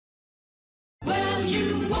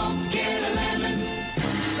you won't get a lemon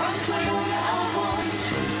from Toyota of Orange.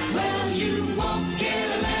 Well, you won't get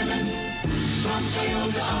a lemon from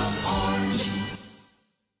Toyota of Orange.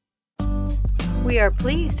 We are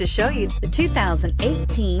pleased to show you the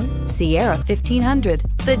 2018 Sierra 1500.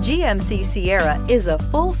 The GMC Sierra is a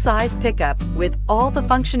full-size pickup with all the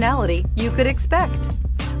functionality you could expect.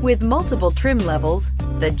 With multiple trim levels,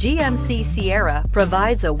 the GMC Sierra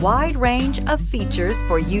provides a wide range of features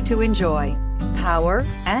for you to enjoy. Power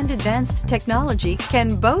and advanced technology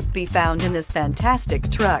can both be found in this fantastic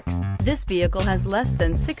truck. This vehicle has less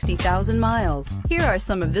than 60,000 miles. Here are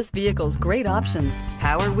some of this vehicle's great options: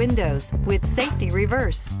 power windows with safety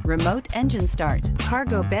reverse, remote engine start,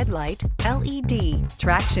 cargo bed light, LED,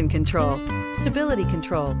 traction control, stability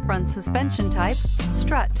control, front suspension type,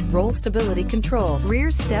 strut, roll stability control, rear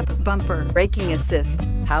step bumper, braking assist,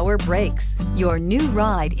 power brakes. Your new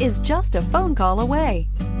ride is just a phone call away.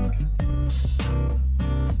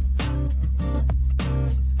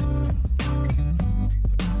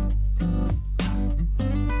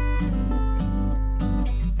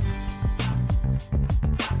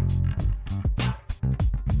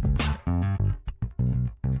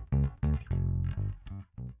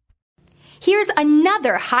 Here's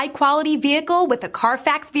another high-quality vehicle with a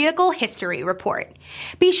Carfax Vehicle History Report.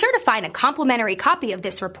 Be sure to find a complimentary copy of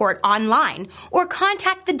this report online or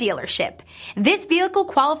contact the dealership. This vehicle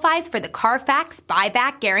qualifies for the Carfax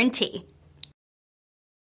Buyback Guarantee.